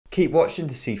Keep watching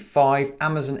to see 5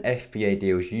 Amazon FBA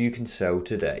deals you can sell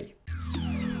today.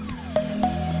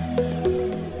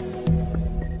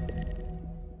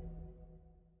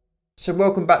 So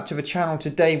welcome back to the channel.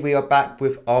 Today we are back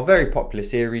with our very popular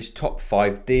series, Top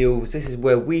 5 Deals. This is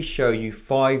where we show you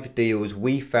 5 deals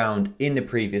we found in the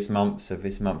previous month, so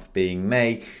this month being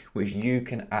May, which you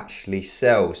can actually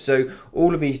sell. So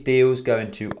all of these deals go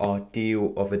into our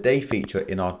Deal of the Day feature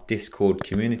in our Discord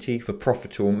community for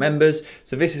Profitl members.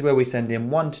 So this is where we send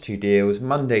in 1 to 2 deals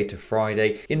Monday to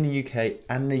Friday in the UK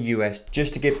and the US,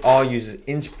 just to give our users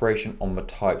inspiration on the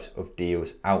types of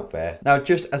deals out there. Now,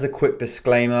 just as a quick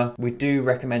disclaimer, we do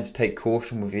recommend to take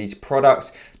caution with these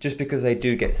products just because they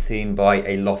do get seen by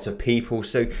a lot of people.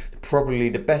 So probably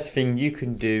the best thing you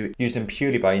can do, use them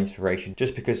purely by inspiration,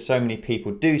 just because so many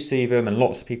people do see them and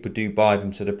lots of people do buy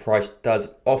them, so the price does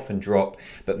often drop.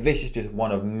 But this is just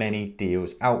one of many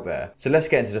deals out there. So let's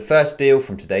get into the first deal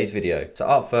from today's video. So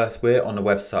up first, we're on the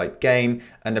website Game,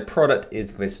 and the product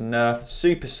is this Nerf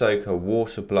Super Soaker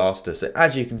Water Blaster. So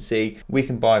as you can see, we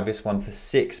can buy this one for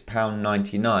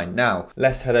 £6.99. Now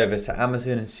let's head over to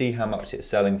Amazon and see how much it's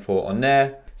selling for on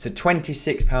there. So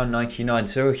 £26.99,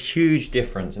 so a huge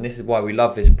difference, and this is why we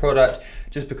love this product,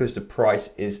 just because the price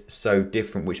is so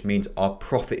different, which means our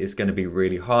profit is going to be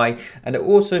really high. And it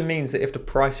also means that if the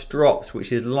price drops,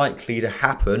 which is likely to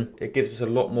happen, it gives us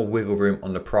a lot more wiggle room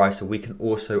on the price, so we can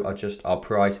also adjust our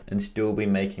price and still be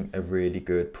making a really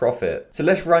good profit. So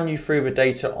let's run you through the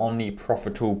data on the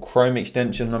Profitl Chrome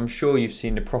extension. I'm sure you've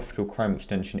seen the Profitl Chrome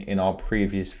extension in our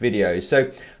previous videos.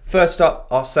 So first up,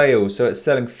 our sales. So it's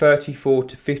selling 34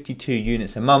 to 52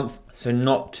 units a month. So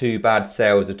not too bad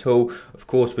sales at all. Of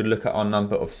course, we'd look at our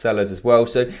number of sellers as well.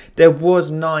 So there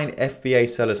was 9 FBA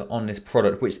sellers on this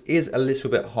product, which is a little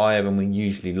bit higher than we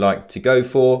usually like to go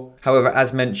for. However,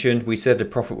 as mentioned, we said the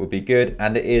profit would be good,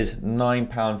 and it is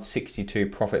 £9.62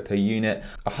 profit per unit,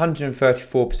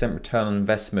 134% return on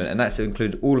investment, and that's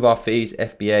included all of our fees,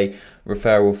 FBA,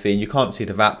 referral fee. You can't see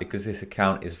the VAT because this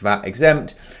account is VAT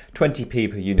exempt. 20p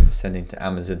per unit for sending to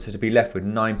Amazon, so to be left with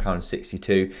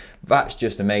 £9.62, that's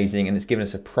just amazing, and it's given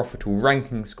us a Profitl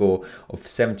ranking score of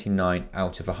 79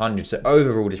 out of 100. So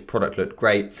overall, this product looked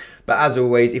great, but as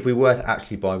always, if we were to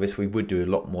actually buy this, we would do a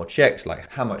lot more checks, like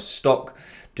how much stock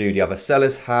do the other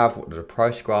sellers have? What do the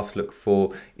price graphs look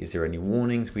for? Is there any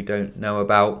warnings we don't know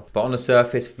about? But on the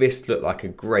surface, this looked like a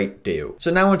great deal.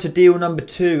 So now on to deal number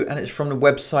 2, and it's from the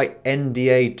website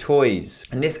NDA Toys.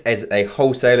 And this is a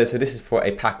wholesaler, so this is for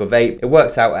a pack of 8. It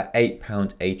works out at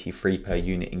 £8.83 per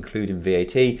unit, including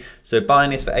VAT. So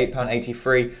buying this for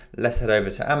 £8.83, let's head over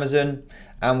to Amazon,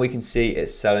 and we can see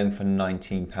it's selling for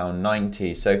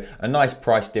 £19.90. So a nice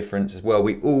price difference as well.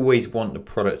 We always want the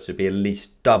product to be at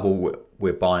least double what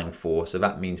we're buying for, so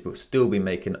that means we'll still be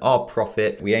making our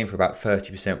profit. We aim for about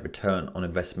 30% return on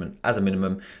investment as a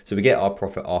minimum, so we get our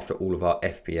profit after all of our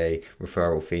FBA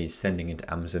referral fees, sending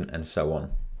into Amazon and so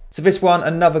on. So this one,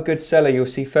 another good seller. You'll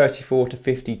see 34 to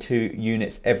 52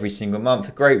 units every single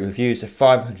month. Great reviews, so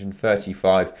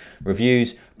 535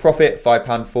 reviews. Profit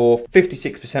 £5.04,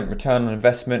 56% return on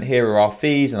investment. Here are our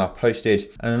fees and our postage,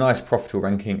 and a nice Profitl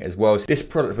ranking as well. So this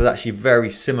product was actually very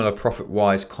similar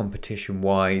profit-wise,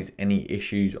 competition-wise, any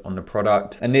issues on the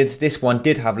product. And this one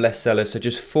did have less sellers, so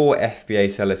just 4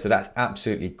 FBA sellers, so that's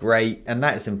absolutely great. And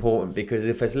that is important because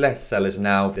if there's less sellers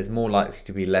now, there's more likely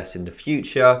to be less in the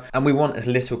future. And we want as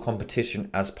little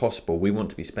competition as possible. We want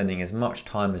to be spending as much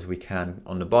time as we can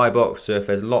on the buy box. So if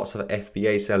there's lots of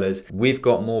FBA sellers, we've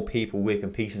got more people we're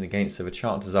competing against, so the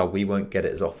chances are we won't get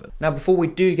it as often. Now, before we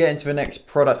do get into the next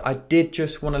product, I did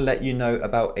just want to let you know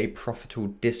about a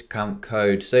Profitl discount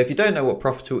code. So if you don't know what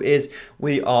Profitl is,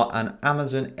 we are an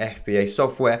Amazon FBA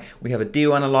software. We have a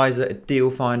deal analyzer, a deal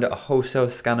finder, a wholesale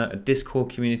scanner, a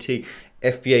Discord community,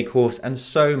 FBA course, and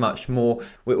so much more.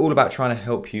 We're all about trying to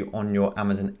help you on your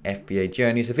Amazon FBA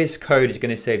journey. So this code is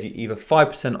going to save you either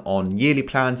 5% on yearly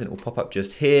plans, and it will pop up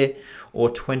just here, or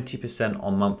 20%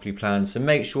 on monthly plans. So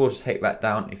make sure to take that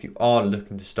down if you are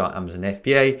looking to start Amazon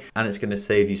FBA, and it's going to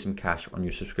save you some cash on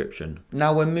your subscription.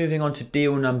 Now we're moving on to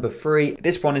deal number 3.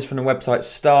 This one is from the website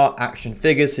Star Action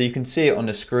Figures. So you can see it on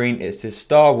the screen. It's this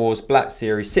Star Wars Black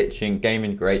Series Citroen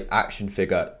gaming grade action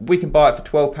figure. We can buy it for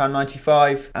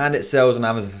 £12.95, and it sells sells on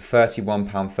Amazon for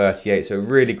 £31.38, so a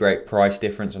really great price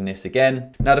difference on this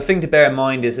again. Now the thing to bear in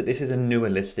mind is that this is a newer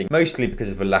listing, mostly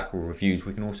because of a lack of reviews.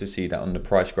 We can also see that on the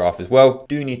price graph as well.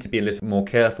 Do need to be a little more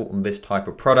careful on this type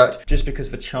of product, just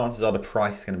because the chances are the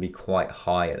price is going to be quite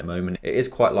high at the moment. It is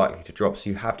quite likely to drop, so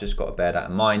you have just got to bear that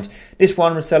in mind. This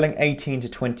one was selling 18 to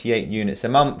 28 units a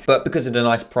month, but because of the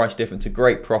nice price difference, a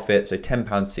great profit, so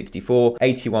 £10.64,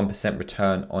 81%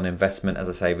 return on investment. As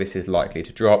I say, this is likely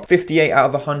to drop. 58 out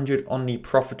of 100 on the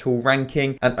Profitl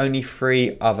ranking, and only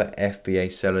 3 other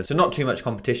FBA sellers, so not too much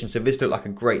competition, so this looked like a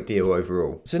great deal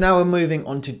overall. So now we're moving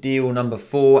on to deal number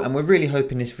 4, and we're really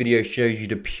hoping this video shows you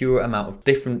the pure amount of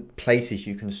different places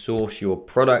you can source your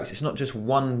products. It's not just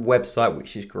one website,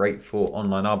 which is great for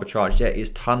online arbitrage. There is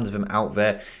tons of them out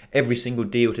there. Every single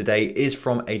deal today is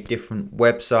from a different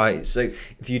website. So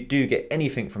if you do get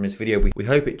anything from this video, we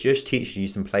hope it just teaches you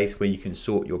some place where you can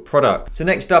sort your product. So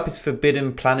next up is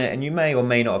Forbidden Planet, and you may or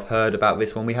may not have heard about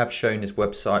this one. We have shown this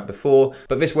website before,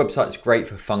 but this website is great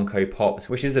for Funko Pops,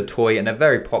 which is a toy, and they're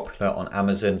very popular on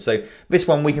Amazon. So this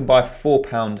one we can buy for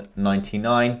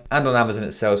 £4.99, and on Amazon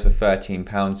it sells for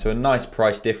 £13, so a nice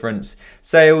price difference.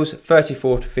 Sales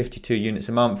 34 to 52 units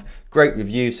a month. Great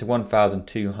reviews, so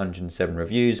 1,207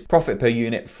 reviews. Profit per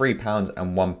unit,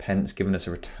 £3.01, giving us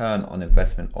a return on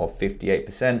investment of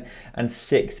 58%, and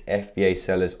 6 FBA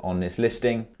sellers on this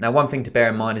listing. Now, one thing to bear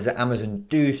in mind is that Amazon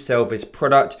do sell this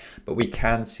product, but we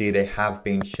can see they have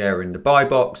been sharing the buy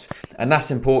box. And that's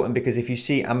important because if you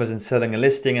see Amazon selling a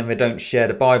listing and they don't share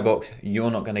the buy box,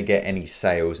 you're not going to get any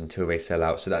sales until they sell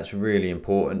out. So that's really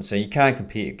important. So you can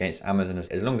compete against Amazon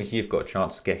as long as you've got a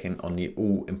chance of getting on the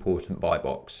all important buy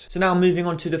box. So now moving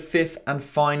on to the 5th and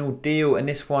final deal, and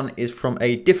this one is from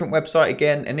a different website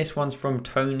again, and this one's from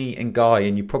Tony and Guy,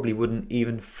 and you probably wouldn't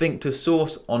even think to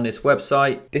source on this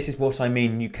website. This is what I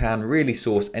mean, you can really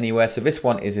source anywhere. So this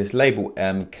one is this Label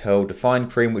M Curl Define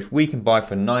Cream, which we can buy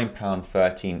for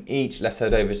 £9.13 each. Let's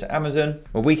head over to Amazon,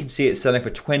 where we can see it's selling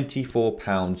for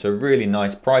 £24, so really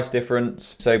nice price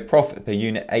difference. So profit per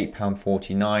unit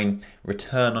 £8.49,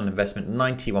 return on investment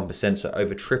 91%, so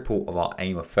over triple of our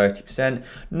aim of 30%.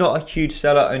 Not a huge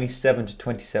seller, only 7 to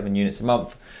 27 units a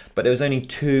month, but there was only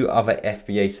 2 other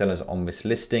FBA sellers on this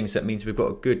listing, so it means we've got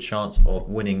a good chance of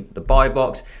winning the buy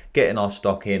box, getting our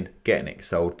stock in, getting it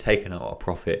sold, taking out our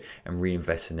profit and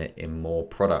reinvesting it in more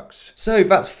products. So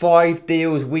that's 5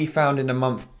 deals we found in the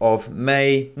month of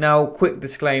May. Now, quick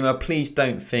disclaimer, please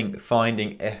don't think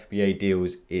finding FBA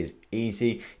deals is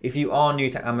easy. If you are new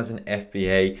to Amazon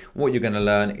FBA, what you're going to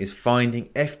learn is finding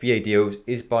FBA deals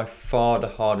is by far the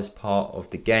hardest part of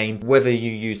the game. Whether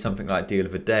you use something like Deal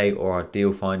of the Day or our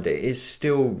Deal Finder, it is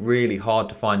still really hard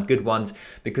to find good ones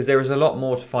because there is a lot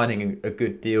more to finding a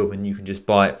good deal than you can just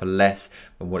buy it for less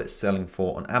than what it's selling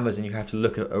for on Amazon. You have to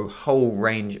look at a whole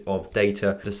range of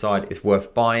data to decide it's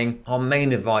worth buying. Our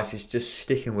main advice is just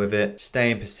sticking with it,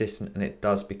 staying persistent, and it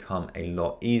does become a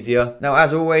lot easier. Now,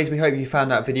 as always, we hope you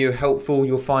found that video helpful.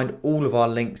 You'll find all of our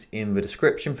links in the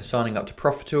description for signing up to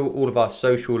Profitl, all of our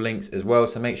social links as well,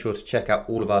 so make sure to check out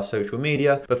all of our social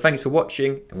media. But thanks for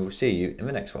watching, and we'll see you in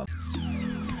the next one.